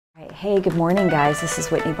Hey, good morning guys. This is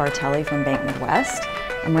Whitney Bartelli from Bank Midwest.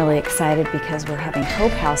 I'm really excited because we're having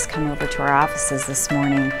Hope House come over to our offices this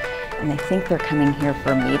morning, and they think they're coming here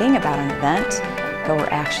for a meeting about an event, but we're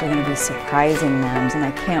actually going to be surprising them, and I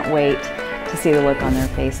can't wait to see the look on their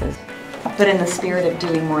faces. But in the spirit of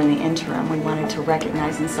doing more in the interim, we wanted to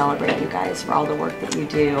recognize and celebrate you guys for all the work that you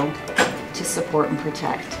do to support and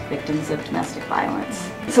protect victims of domestic violence.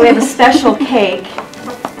 So we have a special cake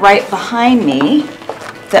right behind me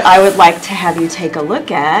that I would like to have you take a look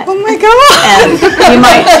at. Oh my God!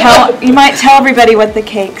 And you might tell everybody what the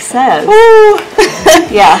cake says. Ooh.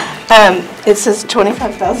 Yeah. It says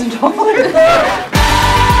 $25,000.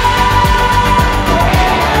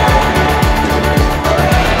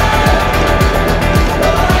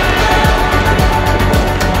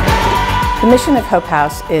 The mission of Hope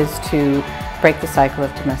House is to break the cycle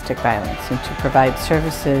of domestic violence and to provide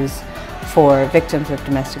services for victims of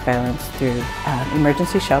domestic violence through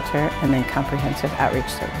emergency shelter and then comprehensive outreach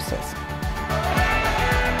services.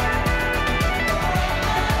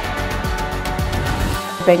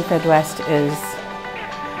 Bank Midwest is,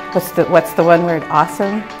 what's the one word?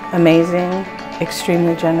 Awesome, amazing,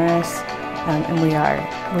 extremely generous, and we are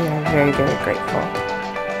very, very grateful.